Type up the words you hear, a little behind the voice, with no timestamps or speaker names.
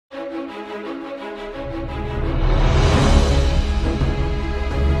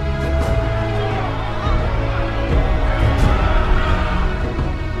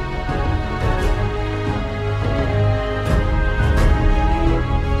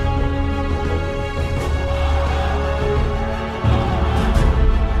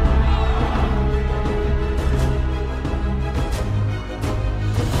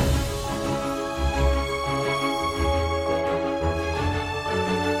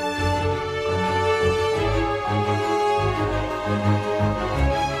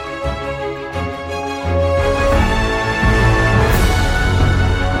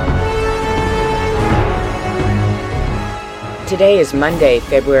Today is Monday,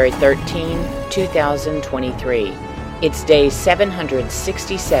 February 13, 2023. It's day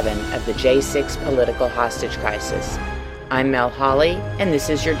 767 of the J6 political hostage crisis. I'm Mel Hawley, and this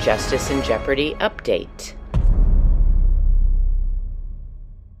is your Justice in Jeopardy update.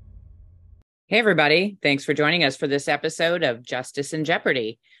 Hey, everybody. Thanks for joining us for this episode of Justice in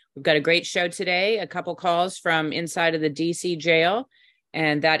Jeopardy. We've got a great show today, a couple calls from inside of the D.C. jail,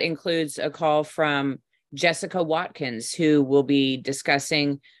 and that includes a call from Jessica Watkins, who will be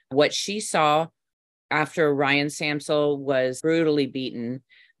discussing what she saw after Ryan Samsel was brutally beaten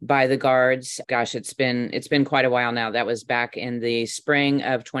by the guards. Gosh, it's been quite a while now. That was back in the spring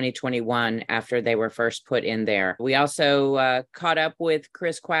of 2021 after they were first put in there. We also caught up with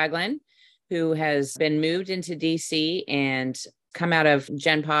Chris Quaglin, who has been moved into DC and come out of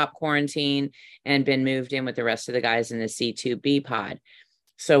Gen Pop quarantine and been moved in with the rest of the guys in the C2B pod.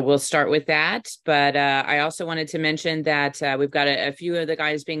 So we'll start with that. But I also wanted to mention that we've got a few of the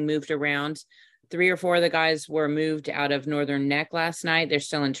guys being moved around. 3 or 4 of the guys were moved out of Northern Neck last night. They're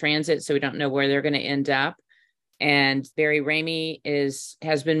still in transit, so we don't know where they're going to end up. And Barry Ramey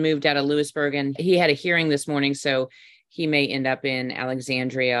has been moved out of Lewisburg, and he had a hearing this morning, so he may end up in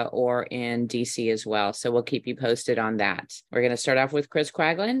Alexandria or in DC as well. So we'll keep you posted on that. We're going to start off with Chris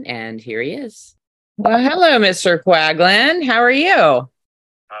Quaglin, and here he is. Well, hello, Mr. Quaglin. How are you?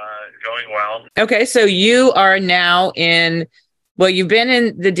 Going well. Okay, so you are now you've been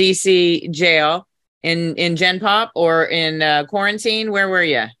in the DC jail in Gen Pop or in quarantine. Where were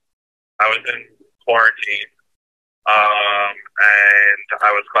you? I was in quarantine, and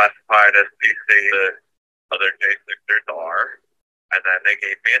I was classified as DC. The other J6ers are, and then they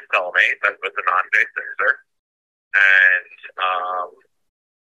gave me a cellmate that was a non-J6er, and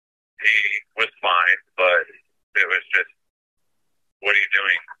he was fine, but it was just, what are you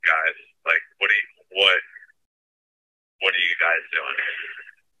doing, guys? Like, what are you guys doing?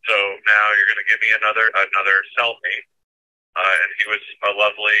 So now you're going to give me another cellmate, and he was a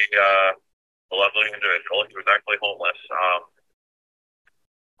lovely individual. He was actually homeless,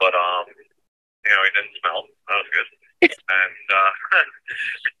 but he didn't smell. That was good. And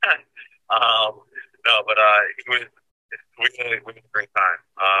we had a great time.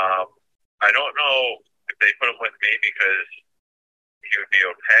 I don't know if they put him with me because he would be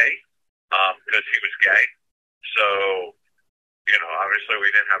okay, because he was gay. So, obviously we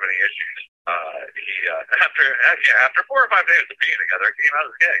didn't have any issues. After 4 or 5 days of being together, he came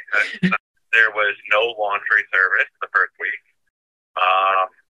out as gay. There was no laundry service the first week.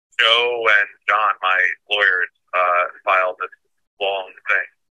 Joe and John, my lawyers, filed this long thing,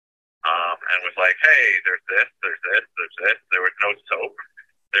 and was like, hey, there's this. There was no soap.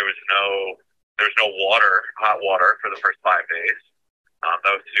 There was no water, hot water for the first 5 days.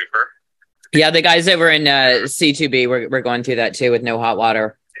 That was super. Yeah, the guys over in C2B were going through that too with no hot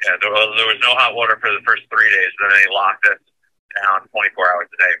water. Yeah, there was no hot water for the first 3 days, and then they locked us down 24 hours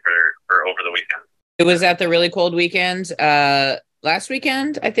a day for over the weekend. It was at the really cold weekend last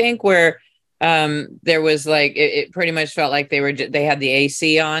weekend, I think, where there was like it pretty much felt like they had the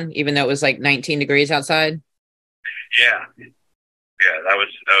AC on, even though it was like 19 degrees outside. Yeah, that was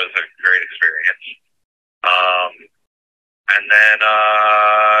a great experience. And then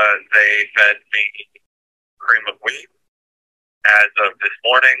they fed me cream of wheat. As of this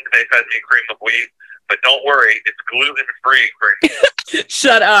morning, they fed me cream of wheat. But don't worry, it's gluten-free cream.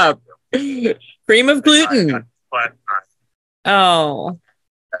 Shut up. Cream of gluten. Last night. Oh.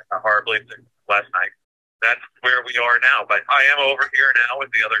 Horribly sick last night. That's where we are now. But I am over here now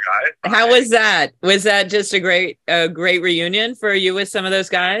with the other guys. How was that? Was that just a great reunion for you with some of those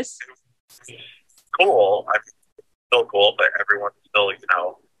guys? Cool. Still cool, but everyone's still,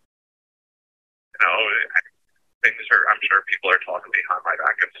 things are, I'm sure people are talking behind my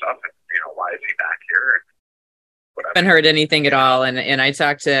back and stuff, and, why is he back here? And whatever. I haven't heard anything at all, and I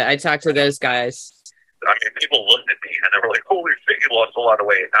talked to those guys. I mean, people looked at me, and they were like, holy shit, you lost a lot of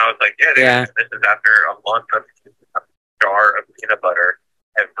weight. And I was like, yeah. This is after a month of a jar of peanut butter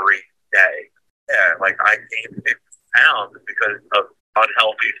every day. Yeah, like, I gained 50 pounds because of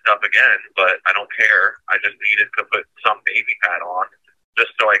unhealthy stuff again, but I don't care. I just needed to put some baby fat on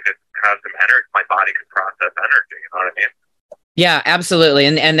just so I could have some energy. My body could process energy. You know what I mean? Yeah, absolutely.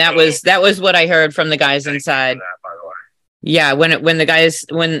 And that was what I heard from the guys inside. That, by the way. Yeah, when the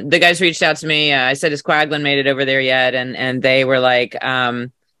guys reached out to me, I said, "Has Quaglin made it over there yet?" And they were like,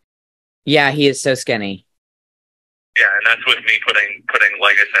 "Yeah, he is so skinny." Yeah, and that's with me putting,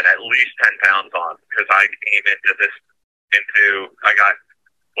 like I said, at least 10 pounds on, because I came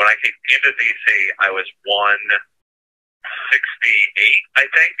when I came into DC, I was 168, I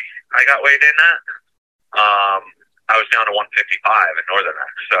think I got weighed in at. I was down to 155 in Northern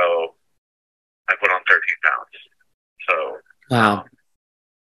X, so I put on 13 pounds. So, wow.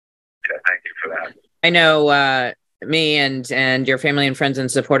 Yeah, thank you for that. I know me and your family and friends and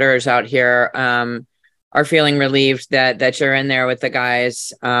supporters out here are feeling relieved that you're in there with the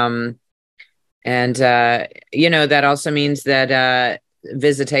guys. And that also means that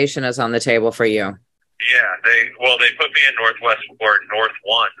visitation is on the table for you. Yeah, they put me in Northwest or North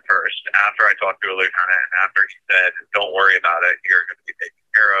 1 first after I talked to a lieutenant, and after he said, don't worry about it, you're going to be taken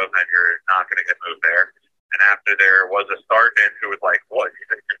care of and you're not going to get moved there. And after there was a sergeant who was like, what, you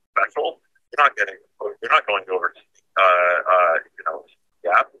think you're special? You're not going over to,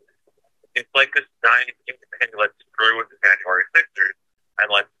 yeah. It's like this giant thing, let's screw with the January 6ers and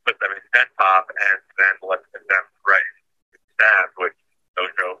let's put them in tent top and then let's get them right stabbed, which no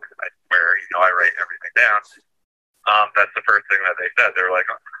joke, I swear, I write everything down. That's the first thing that they said. They were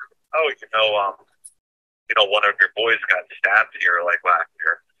like, oh, one of your boys got stabbed here like last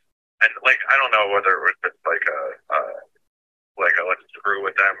year. And like, I don't know whether it was just like a let's screw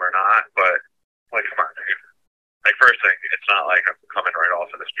with them or not, but like, come on, dude. Like, first thing, it's not like I'm coming right off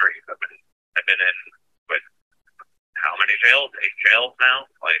of the street. I've been in with how many jails? 8 jails now?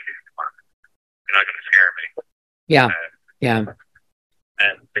 Like, come on. You're not going to scare me. Yeah. Yeah.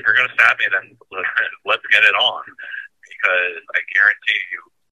 And if you're going to stab me, then let's get it on. Because I guarantee you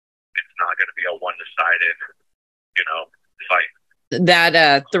it's not going to be a one-sided, fight.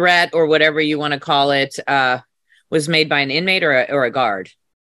 That threat or whatever you want to call it was made by an inmate or a guard?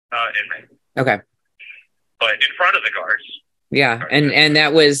 Inmate. Okay. But in front of the guards. Yeah, and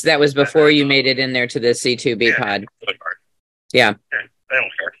that was before you made it in there to the C2B pod. Yeah. They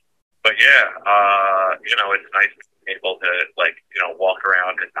don't care. But yeah, it's nice to be able to walk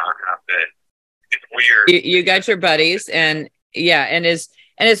around and not have to. It's weird. You got your buddies, and yeah, and as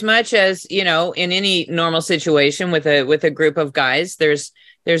much as in any normal situation with a group of guys, there's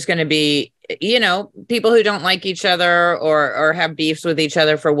going to be people who don't like each other or have beefs with each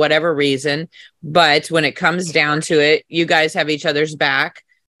other for whatever reason. But when it comes down to it, you guys have each other's back.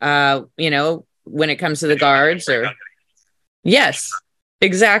 When it comes to the guards, or yes,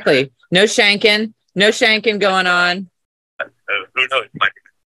 exactly. No shanking going on. Who knows? Might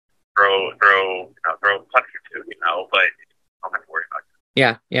throw a punch or two, but I don't have to worry about it.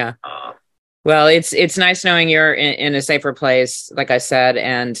 Yeah, yeah. Well, it's nice knowing you're in a safer place, like I said,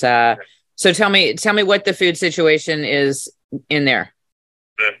 and so tell me what the food situation is in there.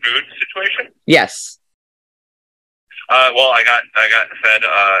 The food situation? Yes. Well, I got fed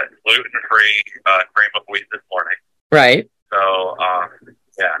gluten-free cream of wheat this morning. Right. So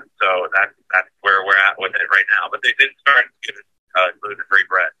yeah, so that's where we're at with it right now. But they did start giving gluten-free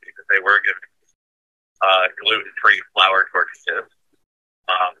bread because they were giving gluten-free flour tortillas.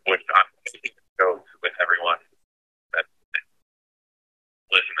 Which I'm thinking goes with everyone that's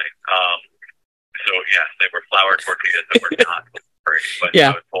listening. So yes, they were flour tortillas that were not gluten-free, but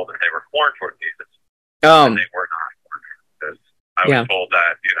yeah. I was told that they were corn tortillas. And they were not corn tortillas. I was told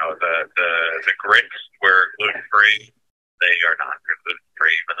that the grits were gluten-free. They are not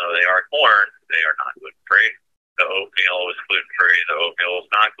gluten-free, even though they are corn. They are not gluten-free. The oatmeal was gluten-free. The oatmeal was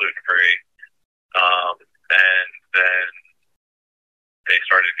not gluten-free. And then they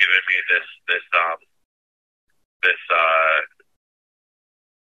started giving me this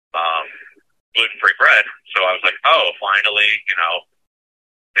gluten-free bread. So I was like, oh, finally,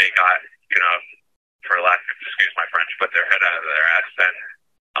 they got, for lack of, excuse my French, but their head out of their ass. And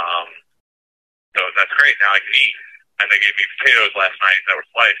so that's great. Now I can eat. And they gave me potatoes last night that were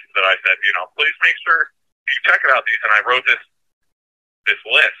sliced that I said, please make sure you check about these. And I wrote this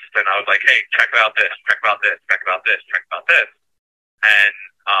list, and I was like, hey, check about this, check about this, check about this, check about this. And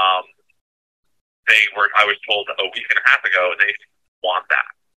I was told a week and a half ago they didn't want that.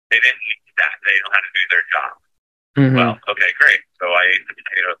 They didn't need that. They know how to do their job. Mm-hmm. Well, okay, great. So I ate the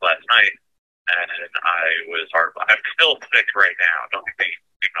potatoes last night, and I was horrible. I'm still sick right now. Don't think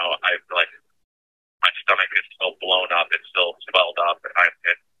my stomach is still blown up. It's still swelled up. I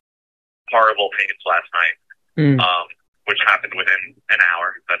had horrible pains last night, which happened within an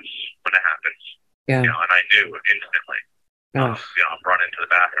hour. That's when it happens. Yeah. And I knew instantly. I'm running to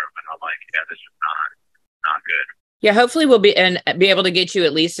the bathroom and I'm like, yeah, this is not good. Yeah, hopefully we'll be able to get you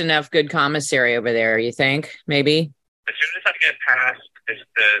at least enough good commissary over there, you think? Maybe? As soon as I get past the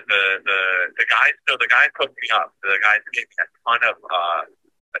guys, so the guys hooked me up. The guys gave me a ton of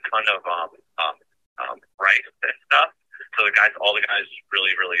rice and stuff. So all the guys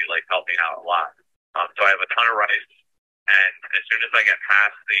really, really helped me out a lot. So I have a ton of rice, and as soon as I get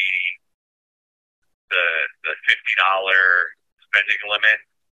past the $50 spending limit,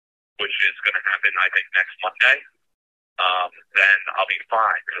 which is going to happen, I think, next Monday. then I'll be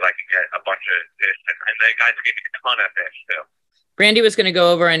fine because I can get a bunch of fish. And the guys gave me a ton of fish too. Brandy was going to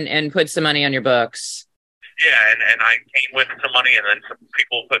go over and put some money on your books. Yeah, and I came with some money, and then some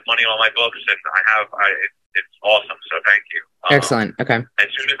people put money on my books, and it's awesome. So thank you. Excellent. Okay. As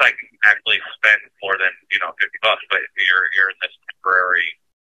soon as I can actually spend more than $50, but you're in this temporary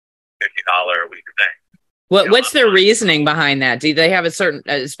 $50 a week thing. What's their reasoning behind that? Do they have a certain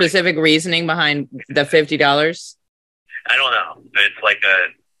specific reasoning behind the $50? I don't know. It's like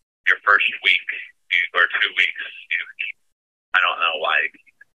your first week or 2 weeks. I don't know why,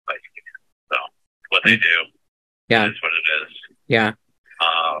 but so what they do. Yeah, is what it is. Yeah.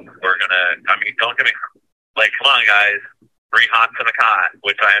 We're gonna. I mean, don't get me like. Come on, guys. 3 hots in a cot,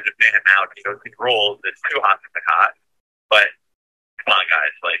 which I understand now. DOC rules. It's 2 hots in a cot, but come on,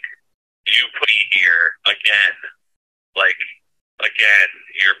 guys. Like, you put me here again. Like, again,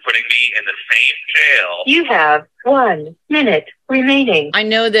 you're putting me in the same jail. You have 1 minute remaining. I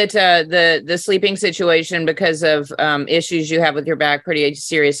know that the sleeping situation, because of issues you have with your back, pretty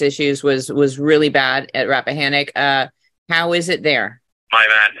serious issues, was really bad at Rappahannock. How is it there? My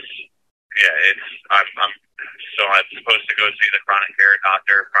match, yeah, I'm supposed to go see the chronic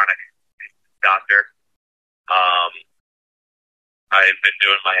doctor. I've been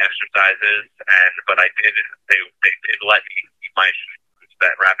doing my exercises, but they did let me keep my shoes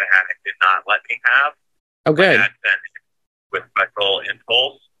that Rappahannock did not let me have. Oh, good. With special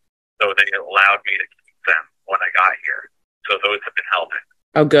impulse, so they allowed me to keep them when I got here. So those have been helping.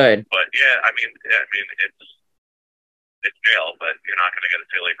 Oh, good. But yeah, I mean, it's jail, but you're not going to get a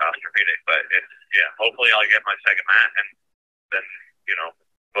silly posturepedic. But hopefully I'll get my second mat, and then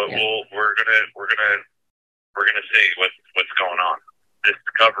but we're gonna see what's going on.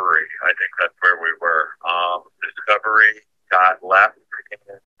 Discovery, I think that's where we were. Discovery got left in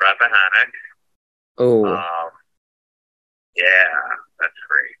Rappahannock. Oh. Yeah, that's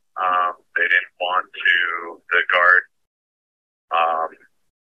great. They didn't want to. The guard.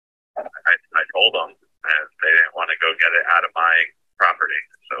 I told them, and they didn't want to go get it out of my property,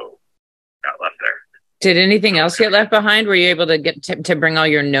 so got left there. Did anything else get left behind? Were you able to get to bring all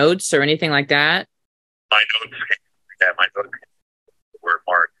your notes or anything like that? My notes were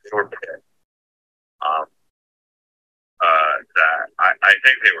marked. They were pit. That I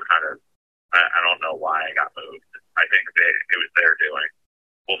think they were kind of. I don't know why I got moved. I think it was their doing.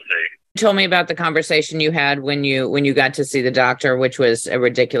 We'll see. You told me about the conversation you had when you got to see the doctor, which was a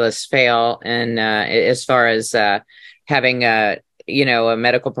ridiculous fail. And as far as having a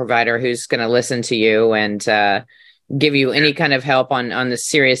medical provider who's going to listen to you and give you any kind of help on the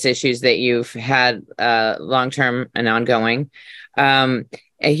serious issues that you've had long-term and ongoing.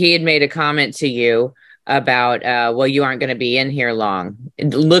 He had made a comment to you about, well, you aren't going to be in here long.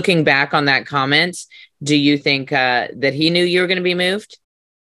 Looking back on that comment, do you think that he knew you were going to be moved?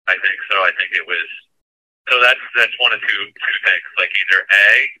 I think so. I think it was. So that's one of two things. Like either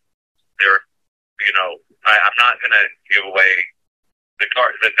A, I'm not going to give away the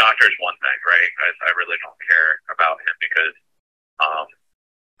doctor's one thing, right? I really don't care about him because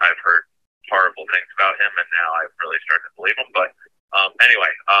I've heard horrible things about him, and now I've really started to believe him. But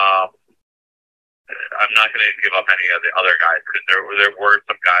anyway, I'm not going to give up any of the other guys because there were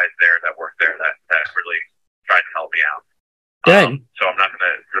some guys there that worked there that really tried to help me out. Good. So I'm not going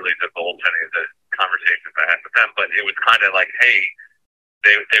to really divulge any of the conversations I had with them, but it was kind of like, hey,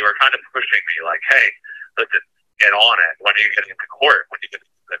 they were kind of pushing me, like, hey, let's just get on it. When are you getting to court? When you get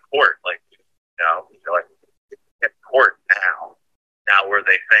to the court, like, you're like, get to court now. Now, were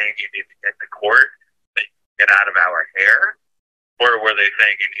they saying you need to get to court to get out of our hair, or were they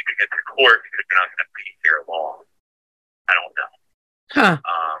saying you need to get to court because you're not going to be here long? I don't know. Huh.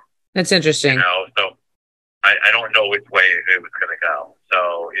 That's interesting. So I don't know which way it was going to go.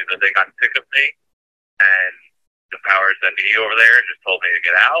 So either they got sick of me and the powers that be over there just told me to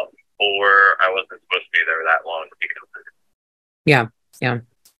get out, or I wasn't supposed to be there that long. Yeah. I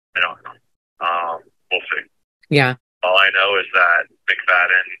don't know. We'll see. Yeah. All I know is that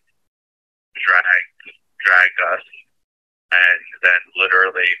McFadden dragged us, and then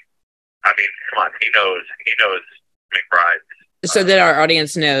literally, I mean, come on, he knows McBride. So that our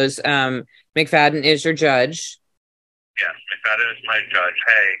audience knows, McFadden is your judge. Yes, McFadden is my judge.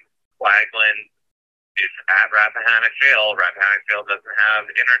 Hey, Quaglin is at Rappahannock Jail. Rappahannock Jail doesn't have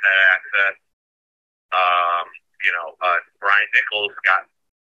internet access. Brian Nichols got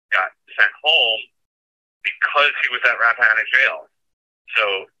sent home because he was at Rappahannock Jail.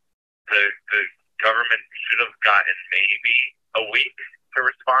 So the government should have gotten maybe a week to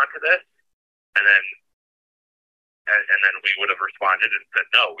respond to this, and then and then we would have responded and said,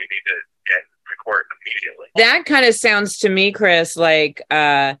 no, we need to get to court immediately. That kind of sounds to me, Chris, like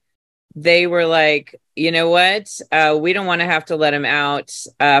they were like, you know what? We don't want to have to let him out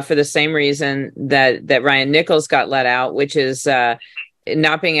for the same reason that Ryan Nichols got let out, which is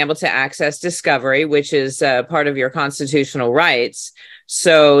not being able to access discovery, which is part of your constitutional rights.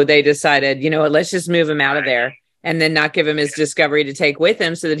 So they decided, you know what, let's just move him out of there and then not give him his discovery to take with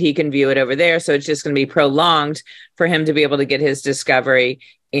him so that he can view it over there. So it's just going to be prolonged for him to be able to get his discovery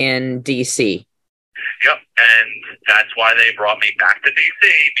in DC. Yep, and that's why they brought me back to DC,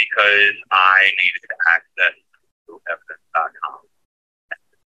 because I needed access to evidence.com.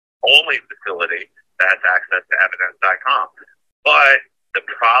 Only facility that has access to evidence.com. But the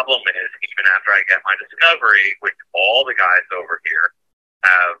problem is, even after I get my discovery, which all the guys over here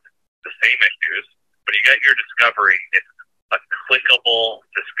have the same issues, when you get your discovery, it's a clickable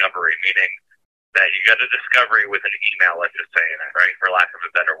discovery, meaning that you get a discovery with an email, let's just say, in it, right, for lack of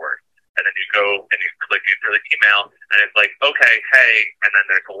a better word. And then you go and you click into the email, and it's like, okay, hey, and then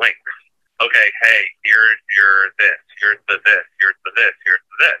there's a link. Okay, hey, here's your this, here's the this, here's the this, here's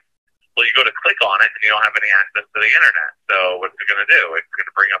the this. Well, you go to click on it, and you don't have any access to the internet. So what's it going to do? It's going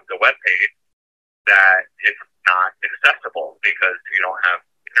to bring up the web page that it's not accessible because you don't have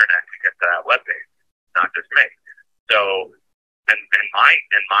internet to get to that web page. Not just me. So, and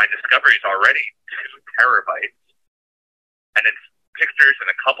my discovery is already 2 terabytes, and it's pictures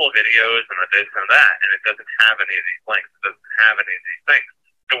and a couple of videos and a this and that, and it doesn't have any of these links. It doesn't have any of these things.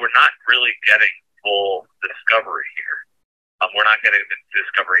 So we're not really getting full discovery here. We're not getting the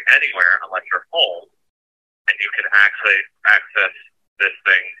discovery anywhere unless you're home and you can actually access this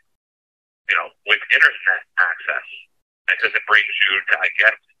thing, you know, with internet access. Because it brings you to, I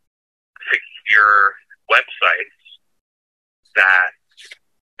guess, secure websites that,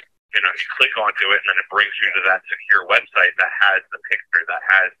 you know, you click onto it and then it brings you to that secure website that has the picture, that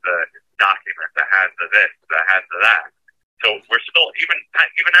has the document, that has the this, that has the that. So we're still, even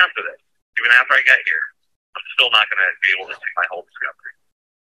after this, even after I get here, I'm still not going to be able to see my whole discovery.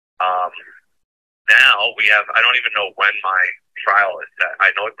 Now we have, I don't even know when my trial is set.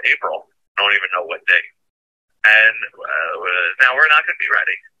 I know it's April. I don't even know what date. And now we're not going to be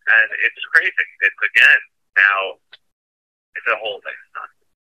ready. And it's crazy. It's, again, now it's a whole thing.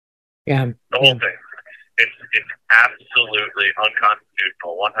 Yeah. The whole thing. It's absolutely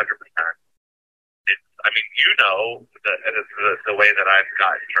unconstitutional, 100%. I mean, you know the way that I've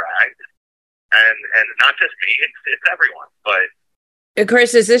gotten dragged. And not just me, it's everyone. But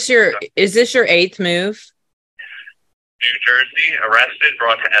Chris, is this your 8th move? New Jersey, arrested,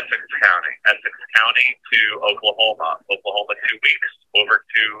 brought to Essex County. Essex County to Oklahoma. Oklahoma 2 weeks, over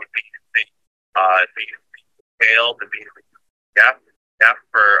to DC. DC jail to DC. Yeah,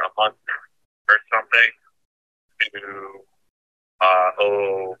 for a month or something. To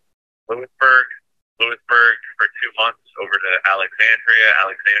Lewisburg for 2 months, over to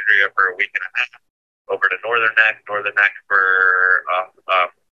Alexandria for a week and a half, over to Northern Neck for a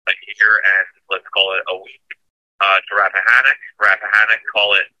year and let's call it a week. To Rappahannock,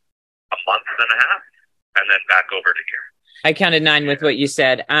 call it a month and a half, and then back over to here. I counted 9 with what you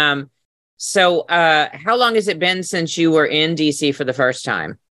said. So how long has it been since you were in DC for the first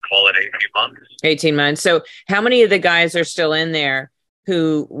time? Call it 18 months. 18 months. So how many of the guys are still in there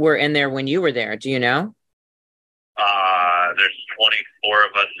who were in there when you were there? Do you know? There's 24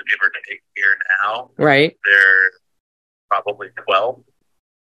 of us, give or take, here now. Right. There's probably 12.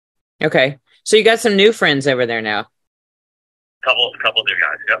 Okay. So you got some new friends over there now. Couple new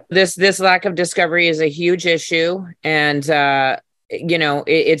guys, yep. This lack of discovery is a huge issue, and you know,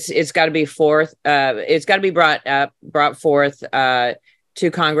 it's got to be it's got to be brought forth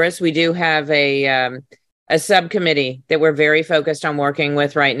to Congress. We do have a subcommittee that we're very focused on working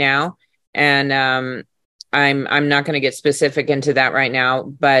with right now, and I'm not going to get specific into that right now,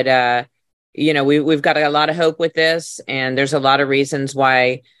 but you know, we've got a lot of hope with this, and there's a lot of reasons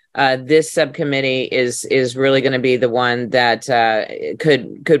why this subcommittee is really going to be the one that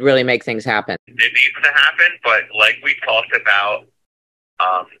could really make things happen. It needs to happen, but like we talked about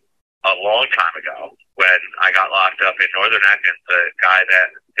a long time ago when I got locked up in Northern Atkins, the guy that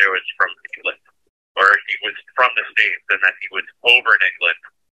there was from England, or he was from the States, and then he was over in England,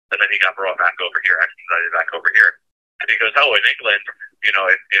 and then he got brought back over here, extradited back over here. And he goes, oh, in England, you know,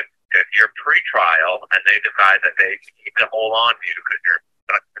 if you're pre-trial and they decide that they need to hold on to you because you're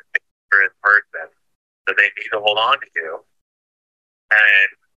such a dangerous person, that they need to hold on to you, and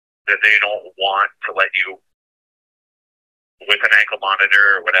that they don't want to let you, with an ankle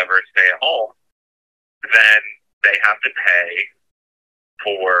monitor or whatever, stay at home, then they have to pay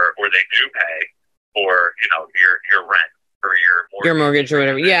for, or they do pay for, your rent or your mortgage or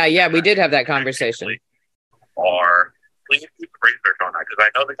whatever. Yeah, we did have that conversation. Or please do some research on that, because I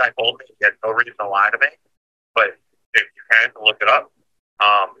know the guy told me he had no reason to lie to me, but if you can look it up.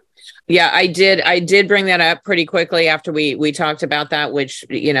 Yeah, I did bring that up pretty quickly after we talked about that, which,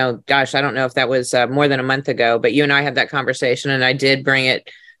 gosh, I don't know if that was more than a month ago, but you and I had that conversation, and I did bring it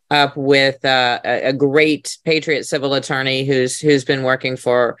up with a great Patriot civil attorney who's been working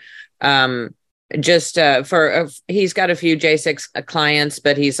for he's got a few J6 clients,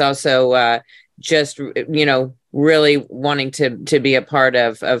 but he's also just, really wanting to be a part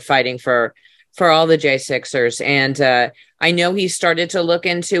of fighting for all the J6ers. And I know he started to look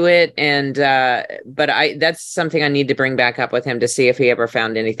into it, and but that's something I need to bring back up with him to see if he ever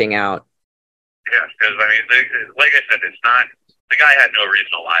found anything out. Yeah, because like I said, it's not, the guy had no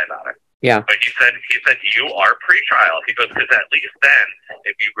reason to lie about it. Yeah. But he said you are pre-trial. He goes, because at least then,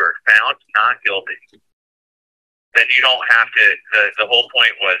 if you were found not guilty, then you don't have to, the whole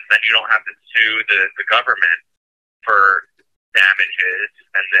point was, then you don't have to sue the government for damages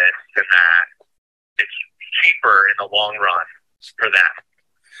and this and that. It's cheaper in the long run for them.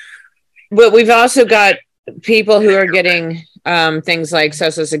 But we've also got people who are getting things like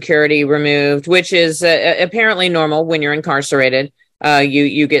Social Security removed, which is apparently normal when you're incarcerated.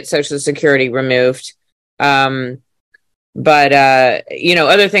 You get Social Security removed. But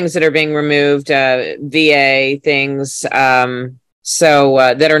other things that are being removed, VA things, so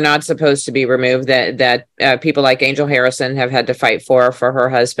that are not supposed to be removed, that people like Angel Harrison have had to fight for her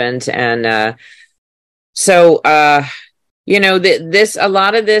husband. And this, a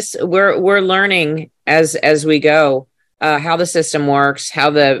lot of this we're learning as we go, how the system works,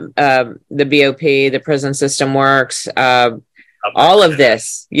 how the BOP, the prison system works, all of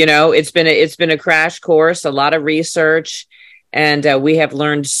this, it's been a crash course, a lot of research, and we have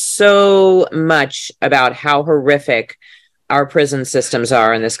learned so much about how horrific our prison systems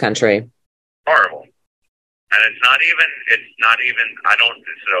are in this country. Horrible. And it's not even, I don't,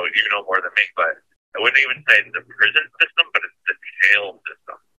 so you know more than me, but I wouldn't even say the prison system, but it's the jail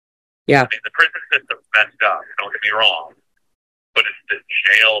system. Yeah. The prison system's messed up, don't get me wrong, but it's the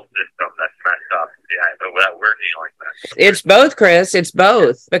jail system that's messed up. Yeah, that we're dealing with. It's both, Chris. It's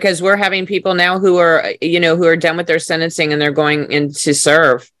both, because we're having people now who are done with their sentencing and they're going in to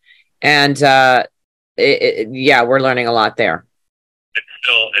serve. And we're learning a lot there. It's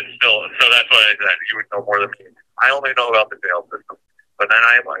still, so that's why I said you would know more than me. I only know about the jail system, but then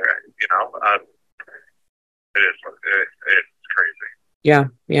it's crazy. Yeah.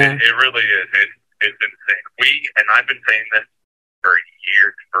 It really is. It's insane. And I've been saying this for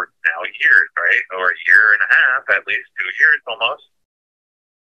years, right? Or a year and a half, at least 2 years almost.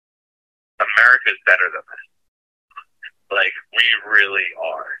 America's better than this. Like, we really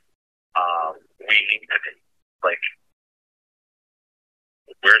are. We need to be, like,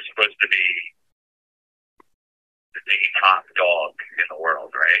 we're supposed to be the top dog in the world,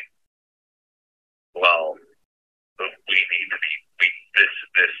 right? Well, we need to be, this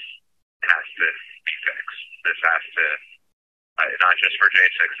has to be fixed. This has to, not just for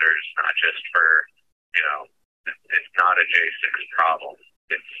J6ers, not just for, it's not a J6 problem.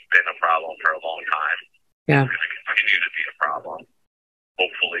 It's been a problem for a long time. Yeah. It's going to continue to be a problem.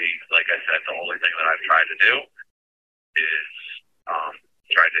 Hopefully, like I said, the only thing that I've tried to do is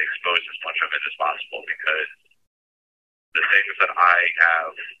try to expose as much of it as possible, because the things that I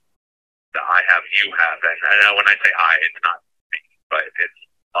have, you have, and when I say I, it's not me, but it's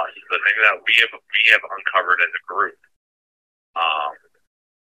us. The thing that we have uncovered as a group,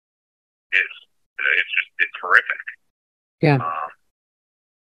 it's horrific. Yeah.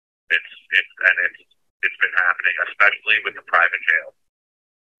 It's been happening, especially with the private jail.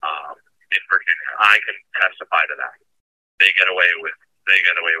 In Virginia, I can testify to that. They get away with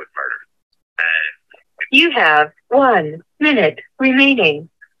murder. And you have 1 minute remaining.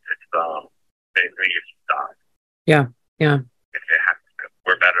 It's they need to stop. Yeah.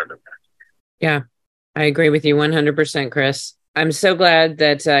 We're better than that. Yeah, I agree with you 100%, Chris. I'm so glad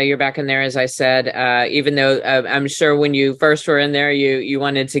that you're back in there, as I said, even though I'm sure when you first were in there, you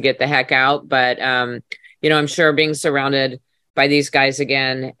wanted to get the heck out. But, I'm sure being surrounded by these guys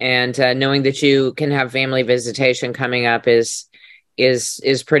again, and knowing that you can have family visitation coming up is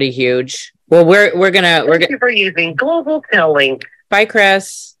pretty huge. Well, Thank you for using Global Tel Link. Bye,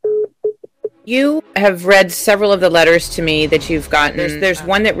 Chris. You have read several of the letters to me that you've gotten. There's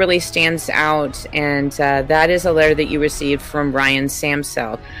one that really stands out, and that is a letter that you received from Ryan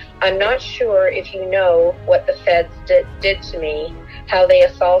Samsel. I'm not sure if you know what the feds did to me, how they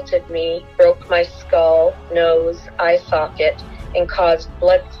assaulted me, broke my skull, nose, eye socket, and caused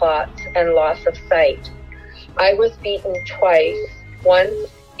blood clots and loss of sight. I was beaten twice, once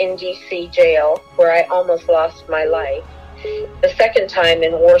in DC jail, where I almost lost my life, the second time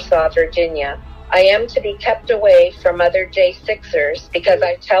in Warsaw, Virginia. I am to be kept away from other J6ers because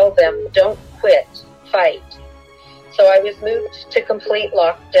I tell them, don't quit, fight. So I was moved to complete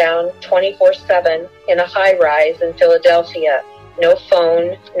lockdown 24/7 in a high-rise in Philadelphia. No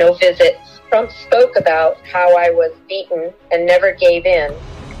phone, no visits. Trump spoke about how I was beaten and never gave in,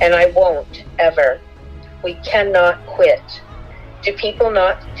 and I won't, ever. We cannot quit. Do people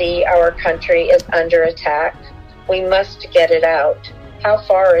not see our country is under attack? We must get it out. How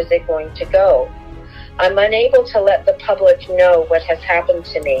far is it going to go? I'm unable to let the public know what has happened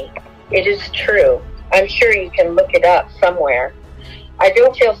to me. It is true. I'm sure you can look it up somewhere. I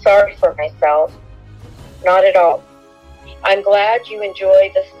don't feel sorry for myself. Not at all. I'm glad you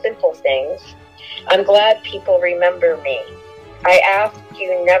enjoy the simple things. I'm glad people remember me. I ask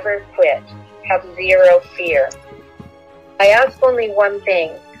you never quit. Have zero fear. I ask only one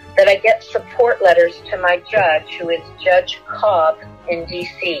thing, that I get support letters to my judge, who is Judge Cobb in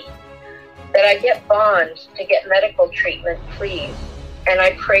D.C., that I get bonds to get medical treatment, please, and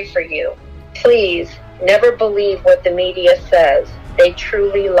I pray for you. Please, never believe what the media says. They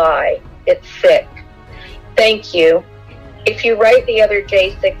truly lie. It's sick. Thank you. If you write the other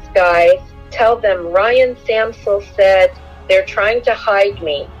J6 guys, tell them Ryan Samsel said they're trying to hide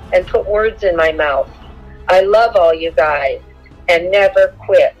me and put words in my mouth. I love all you guys, and never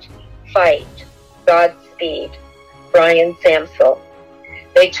quit. Fight. Godspeed. Ryan Samsel.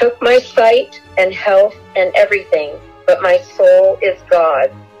 They took my sight and health and everything, but my soul is God.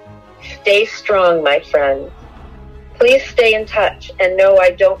 Stay strong, my friends. Please stay in touch and know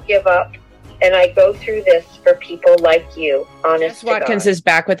I don't give up, and I go through this for people like you. Honest Jess Watkins is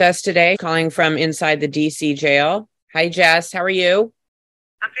back with us today, calling from inside the DC jail. Hi, Jess. How are you?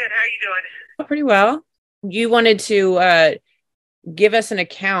 I'm good. How are you doing? Oh, pretty well. You wanted to give us an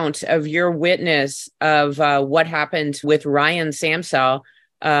account of your witness of what happened with Ryan Samsel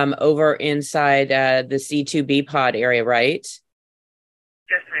over inside the C2B pod area, right?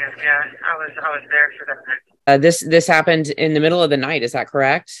 Yes, ma'am. Yeah, I was there for that. This happened in the middle of the night. Is that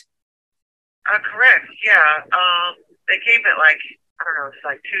correct? Correct. Yeah. They came at I don't know, it's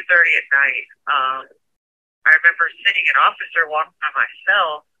like 2:30 at night. I remember seeing an officer walking by my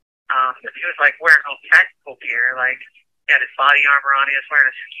cell. And he was wearing all tactical gear, he had his body armor on. He was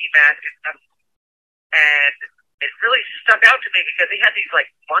wearing a ski mask and stuff. And it really stuck out to me because he had these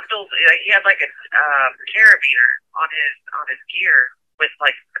bundles. He had a carabiner on his gear with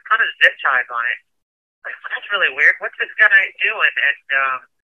a ton of zip ties on it. That's really weird. What's this guy doing? And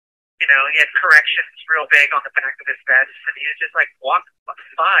he had corrections real big on the back of his vest, and he was just walking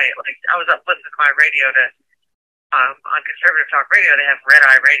by. I was up listening to my radio to on conservative talk radio. They have Red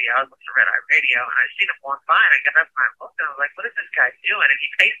Eye Radio. I was listening to Red Eye Radio, and I seen him walk by, and I got up and I looked, and I was like, "What is this guy doing?" And he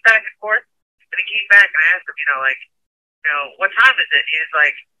paced back and forth, and he came back, and I asked him, what time is it? He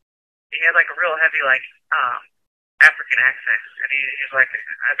had a real heavy African accent, and he was I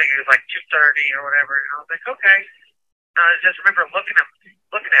think it was 2:30 or whatever, and I was like, okay. And I just remember looking at him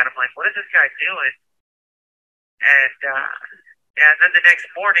what is this guy doing? And and then the next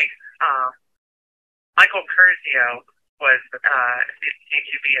morning, Michael Curzio was in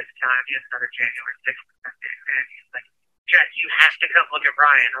CQB at the time. He was another January 6th, and he's like, "Jess, you have to come look at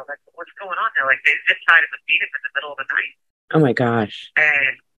Ryan." I was like, "What's going on there?" They zip tied him and beat him in the middle of the night. Oh my gosh!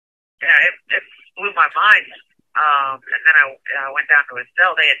 And yeah, it blew my mind. And then I went down to his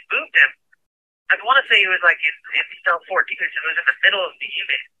cell. They had moved him. I want to say he was in cell 14, so it was in the middle of the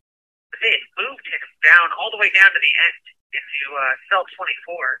unit. But they had moved him down all the way down to the end into cell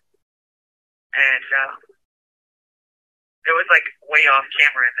 24. And it was way off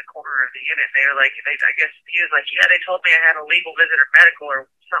camera in the corner of the unit. They were I guess he was yeah, they told me I had a legal visitor medical or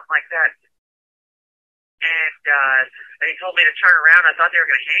something like that. And they told me to turn around. I thought they were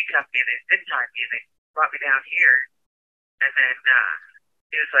going to handcuff me, and they zip tied me, and they brought me down here. And then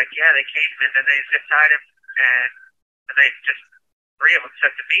he was yeah, they came, and then they zip tied him, and they just, 3 of them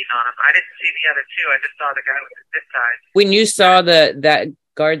took the beating on him. I didn't see the other 2. I just saw the guy with the zip ties. When you saw that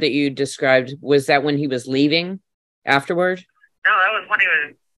guard that you described, was that when he was leaving afterward? No, that was when he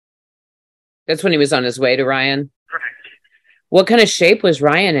was. That's when he was on his way to Ryan? Correct. What kind of shape was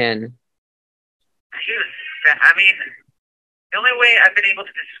Ryan in? He was, the only way I've been able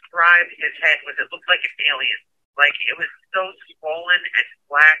to describe his head was it looked like an alien. It was so swollen and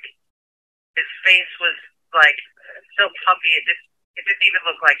black. His face was so puffy. It didn't even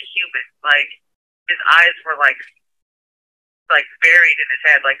look like human. His eyes were buried in his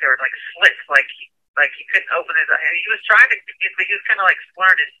head, there were slits, like he couldn't open his eyes. He was trying to, but he was kind of like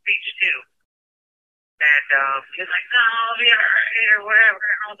slurring his speech too. And he was like, "No, I'll be alright," or whatever.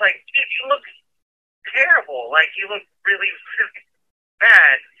 And I was like, "Dude, you look terrible. Like you look really, really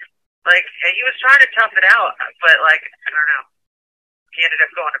bad." Like, and he was trying to tough it out, but like I don't know. He ended up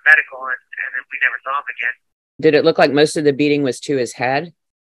going to medical, and then we never saw him again. Did it look like most of the beating was to his head?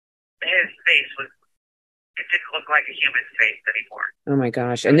 His face was. It didn't look like a human face anymore. Oh my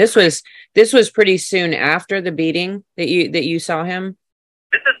gosh! And this was pretty soon after the beating that you saw him.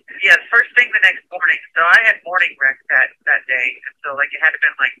 This is the first thing the next morning. So I had morning rec that day, and so like it had to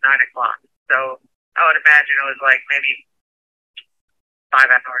been like 9 o'clock. So I would imagine it was like maybe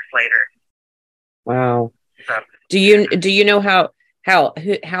 5 hours later. Wow. So, do you know how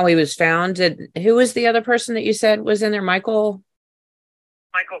he was found? Who was the other person that you said was in there? Michael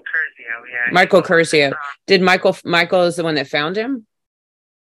Curzio, yeah. Michael Curzio. Did Michael is the one that found him?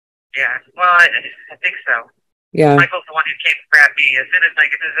 Yeah. Well, I think so. Yeah. Michael's the one who came to grab me as soon as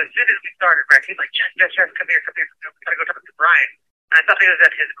we started rec. He's like, Jeff, come here. We gotta go talk to Brian. And I thought he was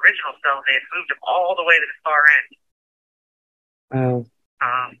at his original cell, and they had moved him all the way to the far end. Oh.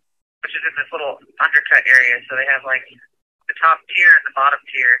 Which is in this little undercut area. So they have like the top tier and the bottom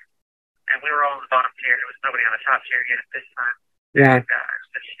tier, and we were all in the bottom tier. There was nobody on the top tier yet at this time. Yeah. And,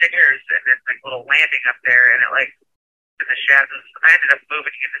 the stairs and this like little landing up there, and it like in the shadows. I ended up moving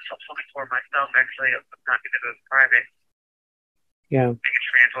to get this whole swimming for myself. Actually, I'm not going to go private. Yeah. Being a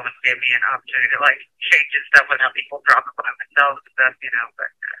trans woman gave me an opportunity to like change and stuff without people dropping by themselves and stuff, you know.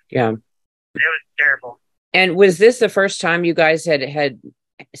 But yeah, it was terrible. And was this the first time you guys had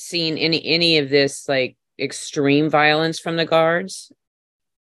seen any of this like extreme violence from the guards?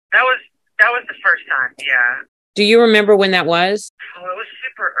 That was the first time. Yeah. Do you remember when that was? Well, it was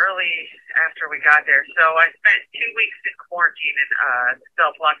super early after we got there. So I spent 2 weeks in quarantine in the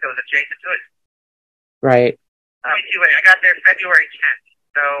cell block that was adjacent to it. Right. I got there February 10th.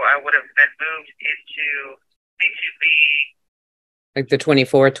 So I would have been moved into C2B. Like the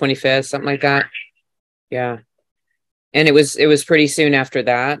 24th, 25th, something like that. Yeah. And it was pretty soon after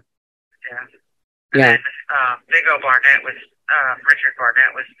that. Yeah. Yeah. And then Big O Barnett was Richard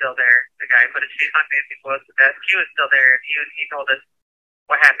Barnett was still there. The guy who put his feet on Nancy Pelosi's desk. He was still there. He told us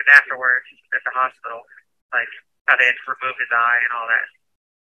what happened afterwards at the hospital, like how they had to remove his eye and all that.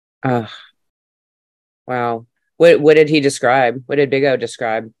 Wow. What did he describe? What did Big O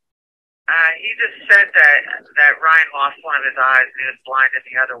describe? He just said that Ryan lost one of his eyes and he was blind in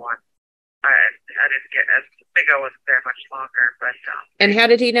the other one. I didn't get as Big O wasn't there much longer, but and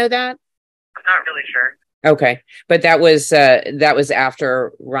how did he know that? I'm not really sure. Okay, but that was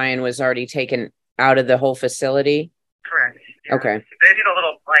after Ryan was already taken out of the whole facility. Correct. Yeah. Okay. They did a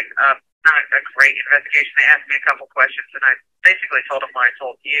little not a great investigation. They asked me a couple questions, and I basically told them what I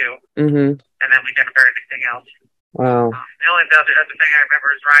told you. Mm-hmm. And then we never heard anything else. Wow. The only other thing I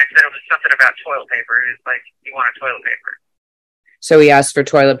remember is Ryan said it was something about toilet paper. It was like he wanted toilet paper. So he asked for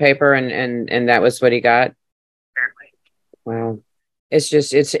toilet paper, and that was what he got. Apparently. Wow. It's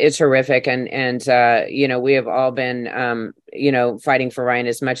just, it's horrific. And we have all been, fighting for Ryan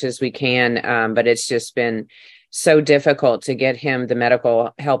as much as we can. But it's just been so difficult to get him the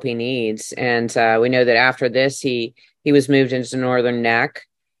medical help he needs. And we know that after this, he was moved into Northern Neck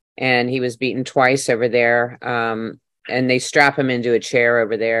and he was beaten twice over there. And they strap him into a chair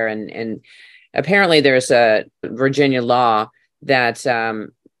over there. And apparently there's a Virginia law that,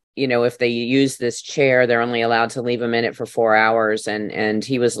 if they use this chair, they're only allowed to leave him in it for 4 hours. And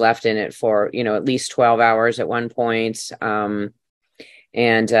he was left in it for, at least 12 hours at one point.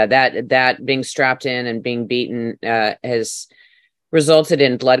 That being strapped in and being beaten has resulted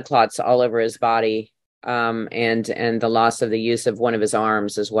in blood clots all over his body, and the loss of the use of one of his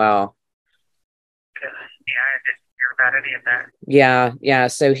arms as well. Yeah, I didn't hear about any of that. Yeah.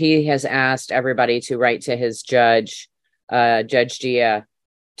 So he has asked everybody to write to his judge, Judge Gia,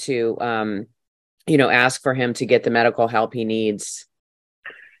 to ask for him to get the medical help he needs.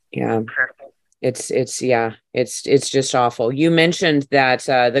 Yeah. Incredible. It's just awful. You mentioned that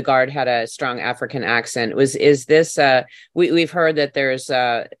the guard had a strong African accent. Is this we've heard that there's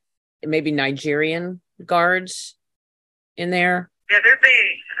maybe Nigerian guards in there? Yeah, there's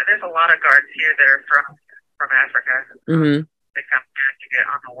a lot of guards here that are from Africa. Mm-hmm. They come here to get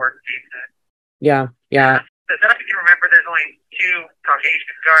on the work visa. Yeah. If you remember, there's only 2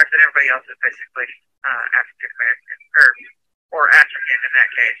 Caucasian guards, and everybody else is basically African American or African in that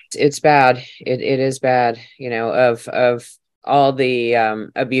case. It's bad. It is bad. Of all the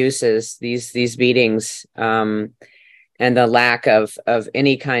abuses, these beatings, and the lack of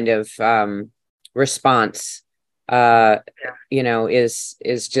any kind of response,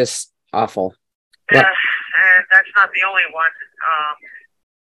 is just awful. Yeah, and that's not the only one.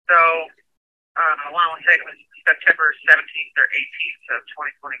 I want to say it was September 17th or 18th of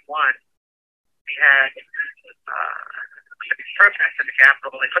 2021. We had protests at the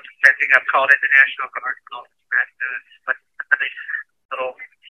Capitol. They put some fencing up, called in the National Guard, and all this little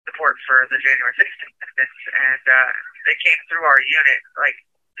support for the January 16th events. And they came through our unit like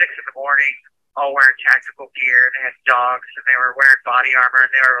 6 in the morning, all wearing tactical gear. They had dogs, and they were wearing body armor,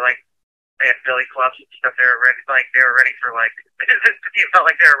 and they had billy clubs and stuff. They were ready, it felt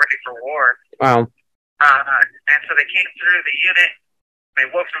like they were ready for war. Wow. And so they came through the unit. They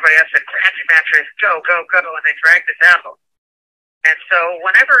woke everybody up, said, "Grab your mattress, go, go, go," and they dragged us out. And so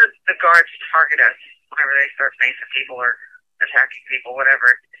whenever the guards target us, whenever they start facing people or attacking people,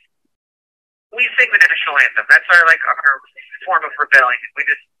 whatever, we sing the national anthem. That's our form of rebellion. We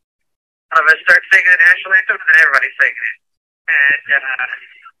just, one of us starts singing the national anthem, and then everybody's singing it. And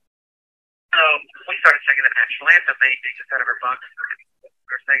so we started singing the national anthem. They kicked us out of our bunks. We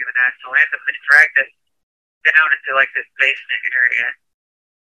were singing the national anthem. They dragged us down into this basement area.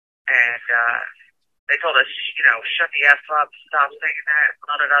 And they told us, shut the F up, stop singing that,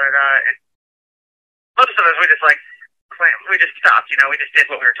 da-da-da-da-da. And most of us, we just stopped, we just did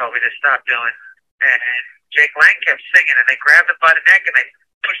what we were told. We just stopped doing. And Jake Lang kept singing, and they grabbed him by the neck, and they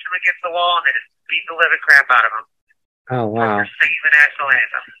pushed him against the wall, and they just beat the living crap out of him. Oh, wow. For singing the national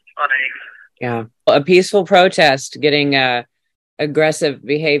anthem. Yeah. A peaceful protest getting aggressive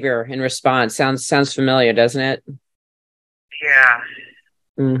behavior in response. Sounds familiar, doesn't it? Yeah.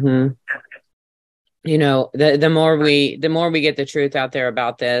 Mm-hmm. The more we get the truth out there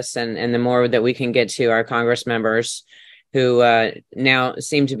about this, and the more that we can get to our Congress members who now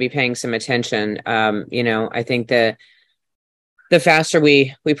seem to be paying some attention, I think the faster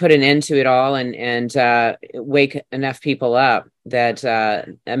we put an end to it all and wake enough people up that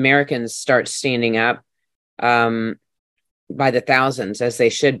Americans start standing up by the thousands, as they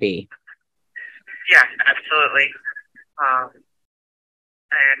should be. Yeah, absolutely.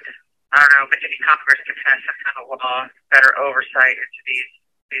 And I don't know, maybe Congress can pass some kind of law, better oversight into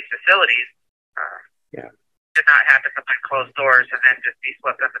these facilities. Did not happen behind closed doors and then just be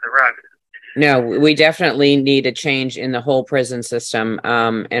swept under the rug. No, we definitely need a change in the whole prison system.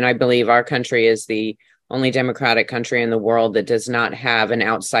 And I believe our country is the only democratic country in the world that does not have an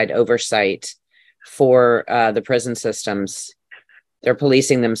outside oversight for the prison systems. They're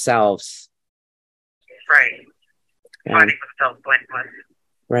policing themselves. Right. Yeah. Finding themselves blameless.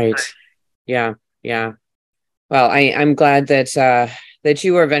 Right. Yeah. Yeah. Well, I'm glad that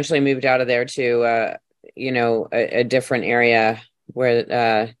you were eventually moved out of there to, a different area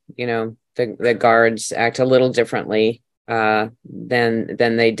where, the guards act a little differently than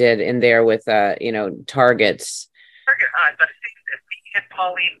they did in there with, targets. But I think that me and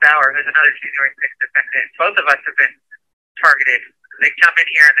Pauline Bauer, who's another January 6th defendant, both of us have been targeted. They come in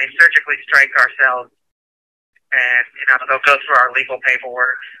here and they surgically strike ourselves. And, they'll go through our legal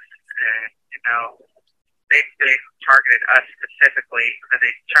paperwork. And, they targeted us specifically. And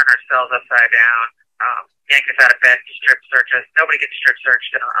they turn our cells upside down, yank us out of bed, strip search us. Nobody gets strip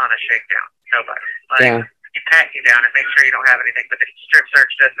searched on a shakedown. Nobody. Yeah. You pat you down and make sure you don't have anything. But they strip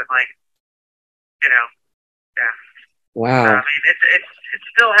searched us and, yeah. Wow. It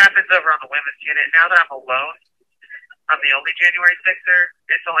still happens over on the women's unit. Now that I'm alone, I'm the only January 6er.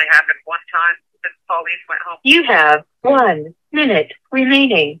 It's only happened one time since Pauline went home. You have 1 minute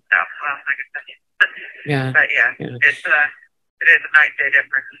remaining. Oh, well, I guess Yeah. But yeah. It is a night day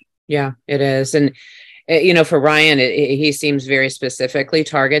difference. Yeah, it is. And, for Ryan, he seems very specifically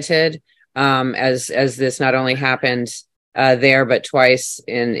targeted as this not only happened there, but twice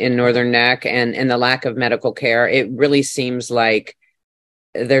in Northern Neck and the lack of medical care. It really seems like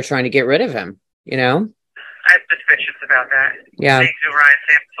they're trying to get rid of him, I have suspicions about that. Yeah. Seeing who Ryan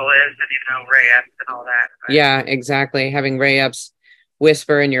Samsel is and, Ray Epps and all that. But. Yeah, exactly. Having Ray Epps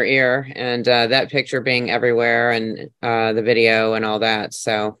whisper in your ear and that picture being everywhere and the video and all that.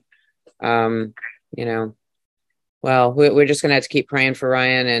 So, well, we're just going to have to keep praying for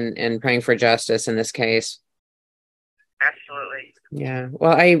Ryan and praying for justice in this case. Absolutely. Yeah.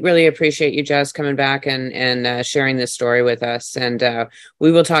 Well, I really appreciate you, Jess, coming back and sharing this story with us. And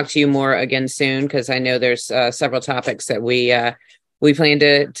we will talk to you more again soon, because I know there's several topics that we plan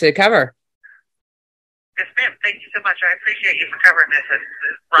to cover. Yes, ma'am. Thank you so much. I appreciate you for covering this.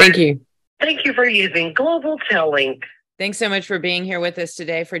 Thank you. Thank you for using Global Tel Link. Thanks so much for being here with us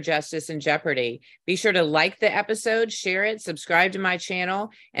today for Justice in Jeopardy. Be sure to like the episode, share it, subscribe to my channel,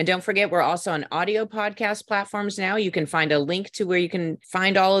 and don't forget we're also on audio podcast platforms now. You can find a link to where you can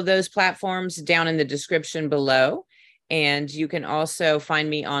find all of those platforms down in the description below. And you can also find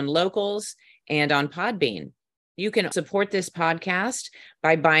me on Locals and on Podbean. You can support this podcast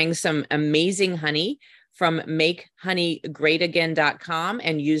by buying some amazing honey from makehoneyGreatAgain.com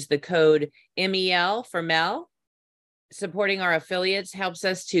and use the code MEL for Mel. Supporting our affiliates helps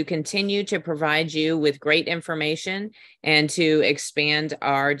us to continue to provide you with great information and to expand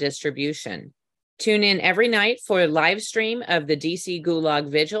our distribution. Tune in every night for a live stream of the DC Gulag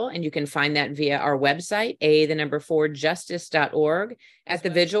Vigil, and you can find that via our website, a4justice.org. At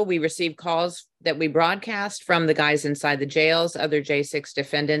the vigil, we receive calls that we broadcast from the guys inside the jails, other J6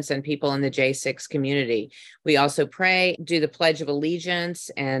 defendants, and people in the J6 community. We also pray, do the Pledge of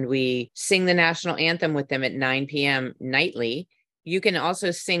Allegiance, and we sing the national anthem with them at 9 p.m. nightly. You can also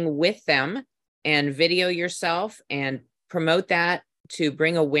sing with them and video yourself and promote that to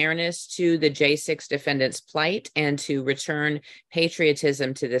bring awareness to the J6 defendants' plight and to return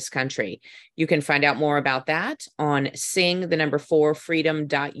patriotism to this country. You can find out more about that on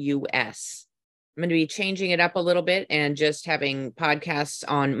sing4freedom.us. I'm going to be changing it up a little bit and just having podcasts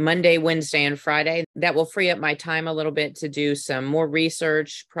on Monday, Wednesday, and Friday. That will free up my time a little bit to do some more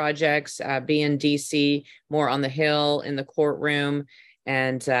research projects, be in DC, more on the Hill, in the courtroom,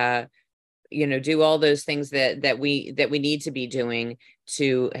 and do all those things that we need to be doing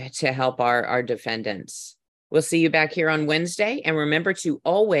to help our defendants. We'll see you back here on Wednesday, and remember to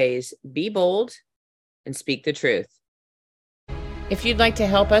always be bold and speak the truth. If you'd like to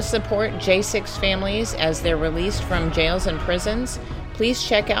help us support J6 families as they're released from jails and prisons, please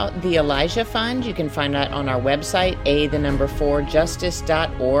check out the Elijah Fund. You can find that on our website,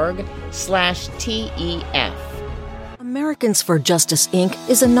 a4justice.org/TEF. Americans for Justice, Inc.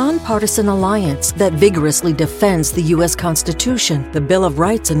 is a nonpartisan alliance that vigorously defends the U.S. Constitution, the Bill of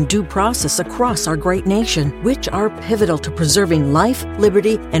Rights, and due process across our great nation, which are pivotal to preserving life,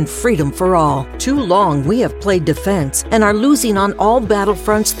 liberty, and freedom for all. Too long we have played defense and are losing on all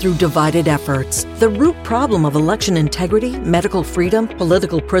battlefronts through divided efforts. The root problem of election integrity, medical freedom,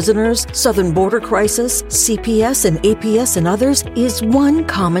 political prisoners, southern border crisis, CPS and APS and others is one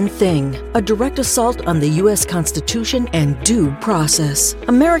common thing: a direct assault on the U.S. Constitution and due process.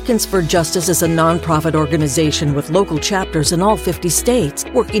 Americans for Justice is a nonprofit organization with local chapters in all 50 states,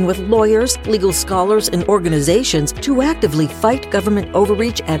 working with lawyers, legal scholars, and organizations to actively fight government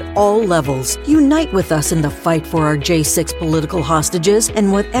overreach at all levels. Unite with us in the fight for our J6 political hostages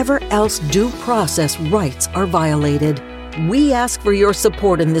and whatever else due process rights are violated. We ask for your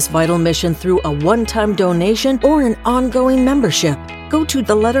support in this vital mission through a one-time donation or an ongoing membership. Go to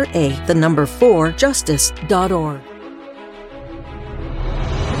the letter A, the number 4, justice.org.